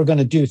like, we're going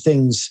to do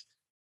things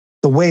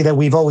the way that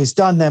we've always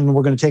done them, and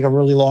we're going to take a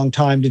really long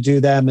time to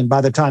do them. And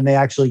by the time they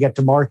actually get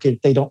to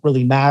market, they don't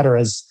really matter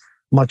as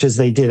much as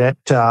they did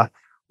at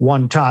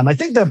one time. I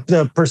think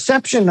the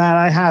perception that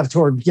I have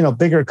toward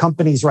bigger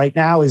companies right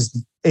now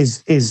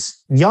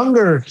is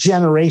younger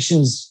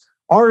generations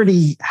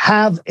already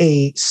have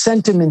a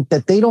sentiment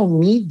that they don't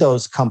need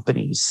those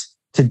companies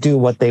to do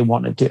what they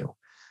want to do.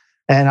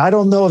 And I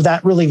don't know if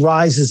that really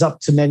rises up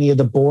to many of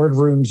the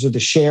boardrooms or the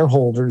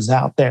shareholders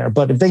out there.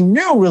 But if they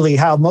knew really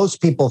how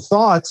most people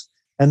thought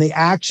and the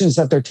actions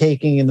that they're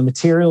taking and the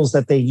materials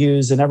that they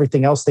use and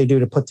everything else they do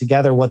to put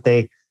together what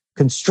they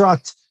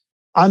construct,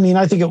 I mean,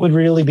 I think it would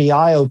really be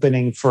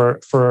eye-opening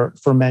for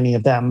many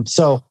of them.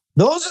 So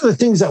those are the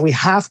things that we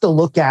have to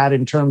look at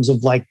in terms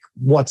of like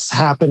what's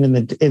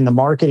happened in the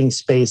marketing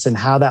space and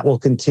how that will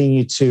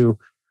continue to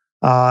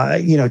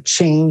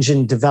change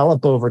and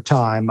develop over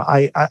time.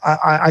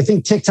 I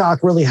think TikTok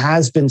really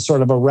has been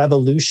sort of a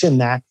revolution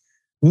that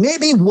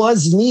maybe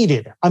was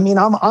needed. I mean,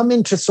 I'm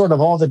into sort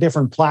of all the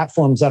different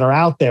platforms that are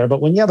out there,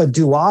 but when you have a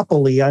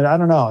duopoly, I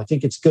don't know. I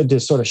think it's good to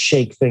sort of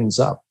shake things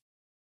up.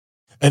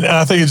 And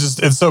I think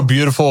it's so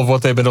beautiful of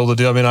what they've been able to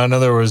do. I mean, I know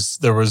there was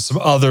some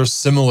other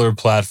similar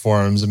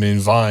platforms. I mean,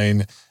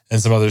 Vine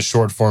and some other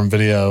short form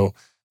video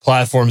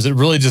platforms that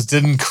really just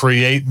didn't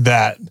create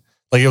that.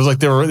 Like it was like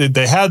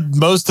they had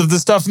most of the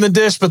stuff in the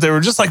dish, but they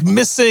were just like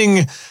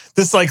missing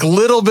this like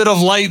little bit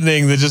of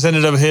lightning that just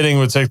ended up hitting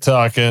with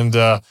TikTok. And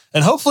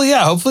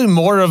hopefully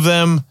more of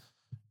them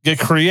get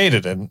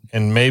created,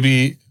 and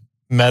maybe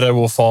Meta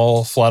will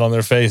fall flat on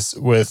their face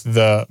with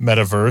the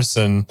metaverse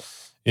and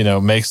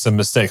make some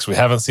mistakes. We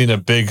haven't seen a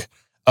big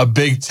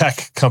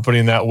tech company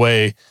in that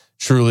way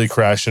truly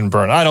crash and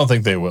burn. I don't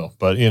think they will,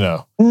 but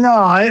No,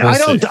 I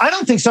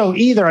don't think so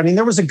either. I mean,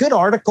 there was a good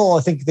article,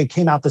 I think, that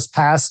came out this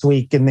past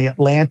week in the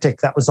Atlantic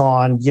that was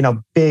on,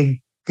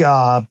 big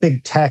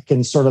tech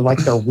and sort of like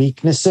their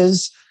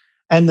weaknesses.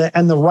 And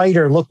the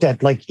writer looked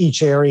at like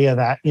each area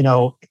that,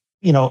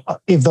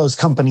 if those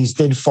companies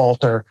did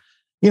falter,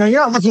 you're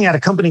not looking at a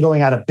company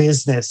going out of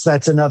business.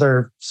 That's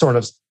another sort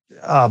of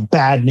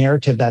bad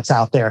narrative that's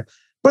out there.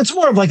 But it's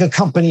more of like a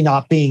company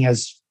not being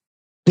as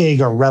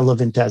big or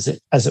relevant as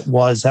it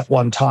was at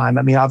one time.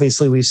 I mean,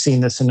 obviously, we've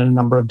seen this in a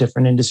number of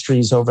different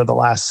industries over the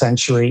last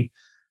century.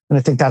 And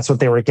I think that's what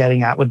they were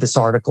getting at with this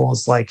article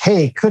is like,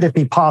 hey, could it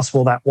be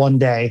possible that one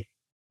day,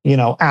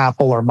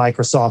 Apple or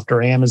Microsoft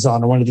or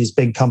Amazon or one of these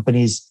big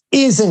companies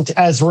isn't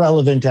as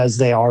relevant as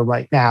they are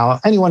right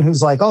now? Anyone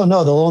who's like, oh,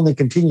 no, they'll only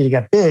continue to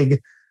get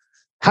big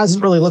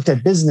hasn't really looked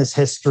at business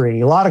history.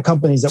 A lot of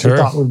companies that we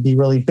thought would be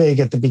really big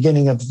at the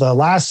beginning of the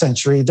last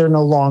century, they're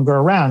no longer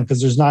around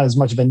because there's not as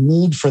much of a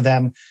need for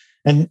them.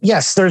 And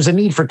yes, there's a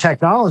need for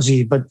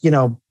technology, but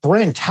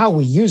Brent, how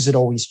we use it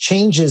always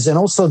changes. And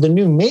also the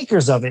new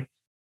makers of it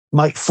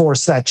might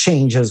force that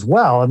change as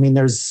well. I mean,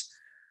 there's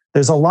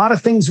a lot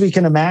of things we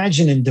can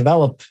imagine and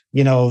develop,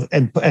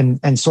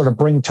 and sort of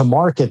bring to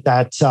market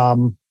that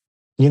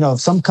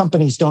some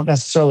companies don't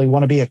necessarily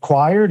want to be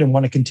acquired and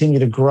want to continue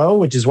to grow,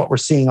 which is what we're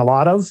seeing a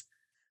lot of.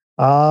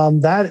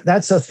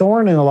 That's a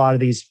thorn in a lot of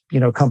these,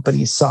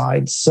 companies'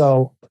 sides.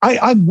 So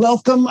I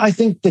welcome, I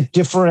think, the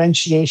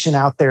differentiation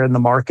out there in the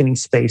marketing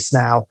space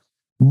now.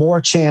 More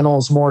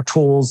channels, more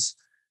tools,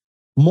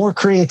 more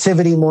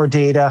creativity, more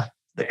data.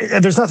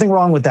 There's nothing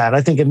wrong with that.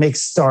 I think it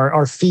makes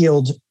our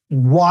field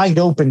wide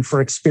open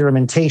for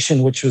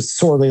experimentation, which was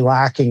sorely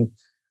lacking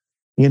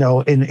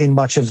in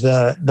much of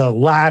the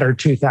latter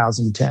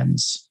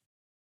 2010s.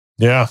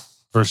 Yeah,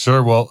 for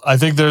sure. Well, I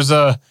think there's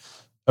a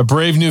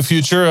brave new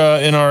future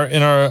in our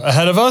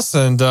ahead of us.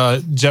 And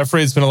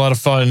Geoffrey, it's been a lot of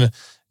fun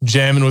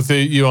jamming with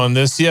you on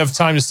this. Do you have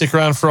time to stick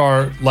around for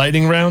our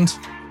lightning round?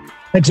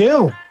 I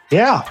do.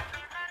 Yeah.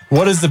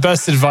 What is the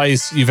best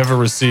advice you've ever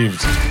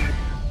received?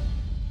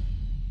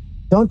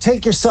 Don't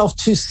take yourself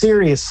too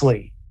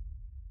seriously.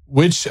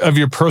 Which of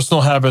your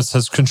personal habits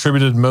has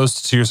contributed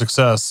most to your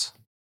success?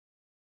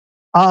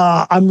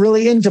 I'm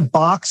really into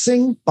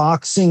boxing.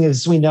 Boxing,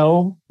 as we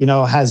know,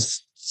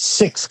 has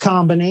 6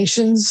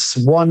 combinations: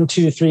 1,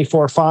 2, 3,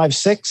 4, 5,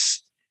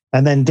 6,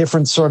 and then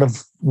different sort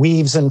of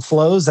weaves and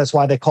flows. That's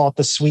why they call it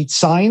the sweet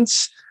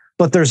science.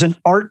 But there's an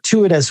art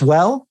to it as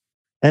well.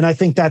 And I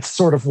think that's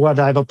sort of what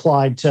I've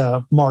applied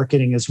to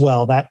marketing as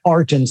well, that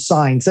art and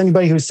science.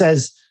 Anybody who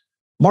says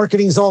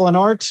marketing's all an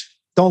art,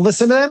 don't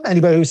listen to them.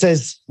 Anybody who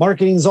says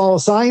marketing's all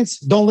science,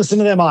 don't listen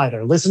to them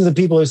either. Listen to the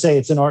people who say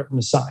it's an art and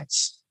a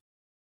science.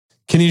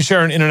 Can you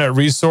share an internet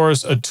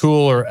resource, a tool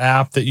or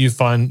app that you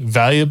find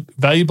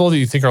valuable that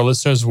you think our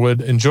listeners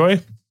would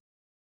enjoy?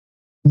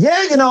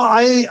 Yeah,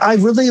 I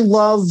really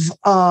love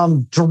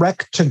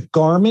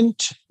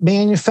direct-to-garment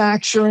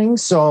manufacturing.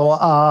 So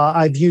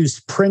I've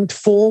used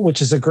Printful,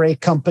 which is a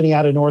great company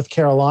out of North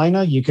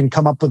Carolina. You can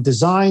come up with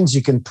designs.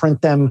 You can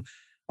print them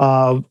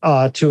to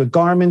a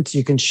garment.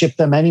 You can ship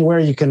them anywhere.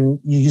 You can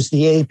use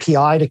the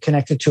API to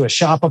connect it to a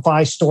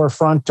Shopify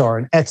storefront or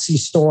an Etsy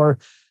store.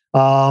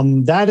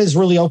 That has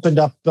really opened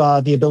up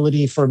the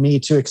ability for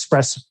me to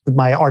express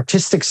my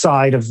artistic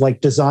side of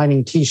like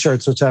designing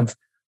T-shirts, which I've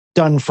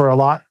done for a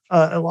lot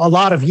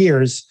of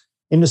years,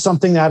 into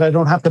something that I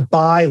don't have to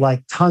buy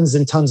like tons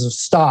and tons of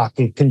stock.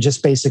 It can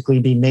just basically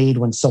be made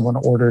when someone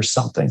orders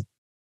something.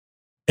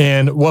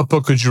 And what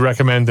book would you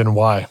recommend and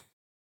why?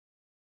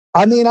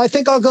 I mean, I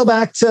think I'll go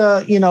back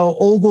to,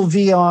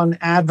 Ogilvy on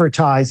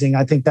advertising.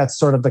 I think that's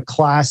sort of the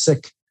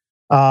classic.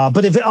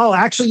 But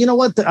actually, you know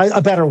what?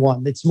 A better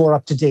one. It's more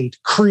up to date.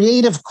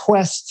 Creative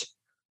Quest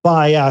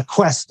by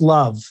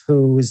Questlove,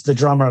 who is the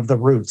drummer of The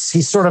Roots.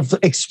 He sort of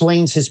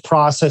explains his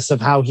process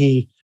of how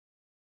he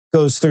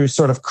goes through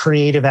sort of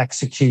creative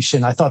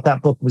execution. I thought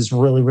that book was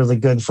really, really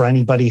good for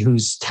anybody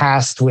who's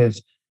tasked with,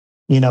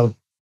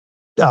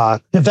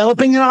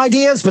 developing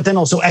ideas, but then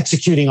also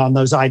executing on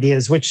those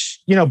ideas, which,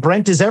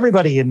 Brent is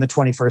everybody in the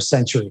 21st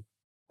century.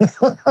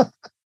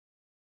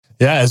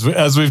 Yeah,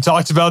 as we've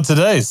talked about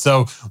today.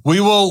 So we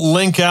will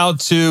link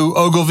out to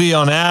Ogilvy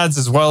on ads,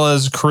 as well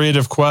as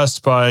Creative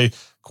Quest by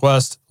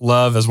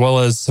Questlove, as well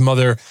as some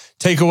other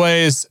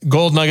takeaways,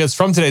 gold nuggets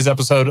from today's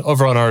episode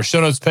over on our show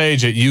notes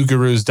page at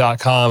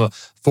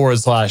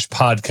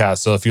ugurus.com/podcast.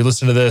 So if you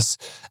listen to this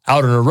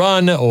out on a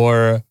run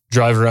or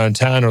driving around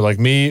town, or like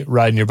me,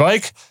 riding your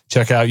bike,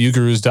 check out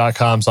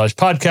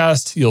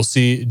ugurus.com/podcast. You'll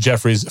see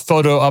Geoffrey's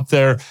photo up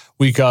there,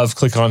 week of.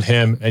 Click on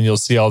him and you'll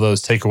see all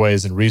those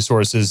takeaways and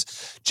resources.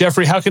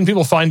 Geoffrey, how can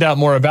people find out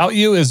more about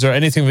you? Is there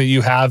anything that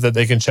you have that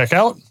they can check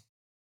out?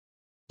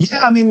 Yeah,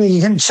 I mean,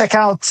 you can check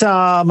out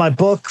my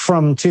book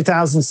from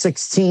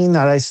 2016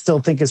 that I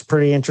still think is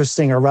pretty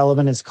interesting or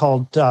relevant. It's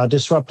called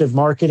Disruptive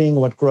Marketing: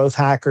 What Growth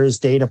Hackers,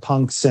 Data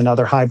Punks, and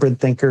Other Hybrid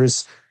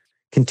Thinkers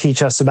Can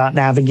Teach Us About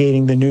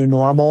Navigating the New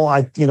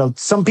Normal.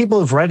 Some people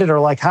who've read it are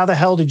like, how the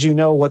hell did you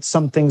know what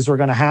some things were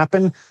going to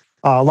happen?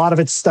 A lot of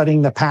it's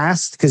studying the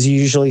past, because you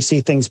usually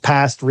see things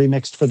past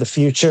remixed for the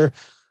future.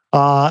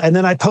 And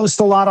then I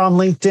post a lot on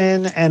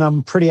LinkedIn, and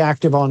I'm pretty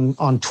active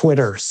on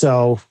Twitter.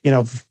 So,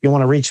 if you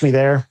want to reach me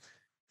there,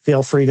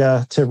 feel free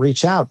to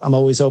reach out. I'm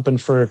always open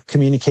for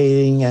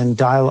communicating and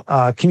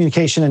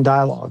communication and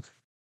dialogue.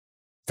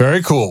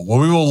 Very cool. Well,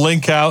 we will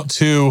link out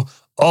to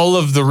all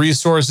of the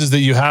resources that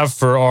you have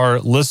for our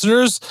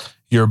listeners,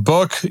 your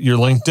book, your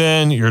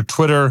LinkedIn, your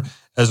Twitter,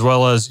 as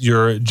well as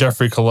your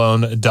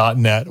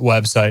jeffreycolon.net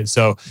website.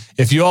 So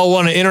if you all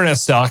want to internet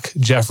stalk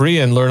Geoffrey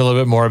and learn a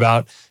little bit more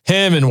about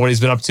him and what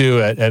he's been up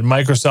to at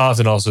Microsoft,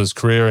 and also his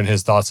career and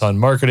his thoughts on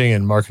marketing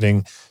and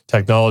marketing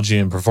technology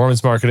and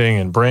performance marketing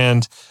and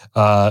brand,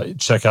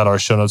 check out our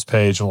show notes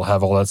page and we'll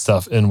have all that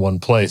stuff in one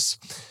place.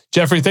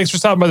 Geoffrey, thanks for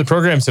stopping by the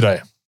program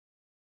today.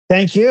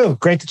 Thank you.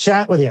 Great to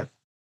chat with you.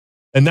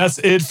 And that's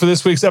it for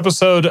this week's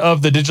episode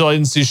of the Digital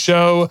Agency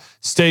Show.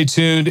 Stay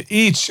tuned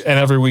each and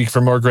every week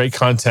for more great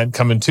content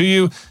coming to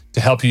you to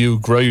help you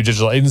grow your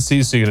digital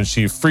agency so you can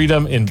achieve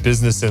freedom in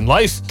business and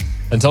life.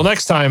 Until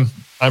next time,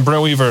 I'm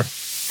Brent Weaver.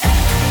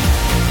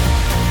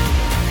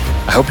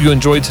 I hope you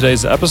enjoyed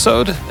today's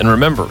episode. And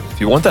remember,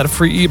 if you want that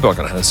free ebook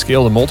on how to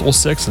scale to multiple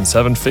 6 and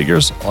 7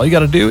 figures, all you got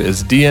to do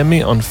is DM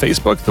me on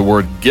Facebook, the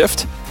word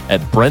gift,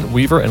 at Brent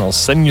Weaver, and I'll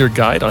send you your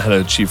guide on how to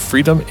achieve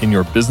freedom in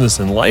your business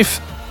and life.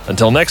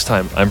 Until next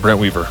time, I'm Brent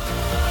Weaver.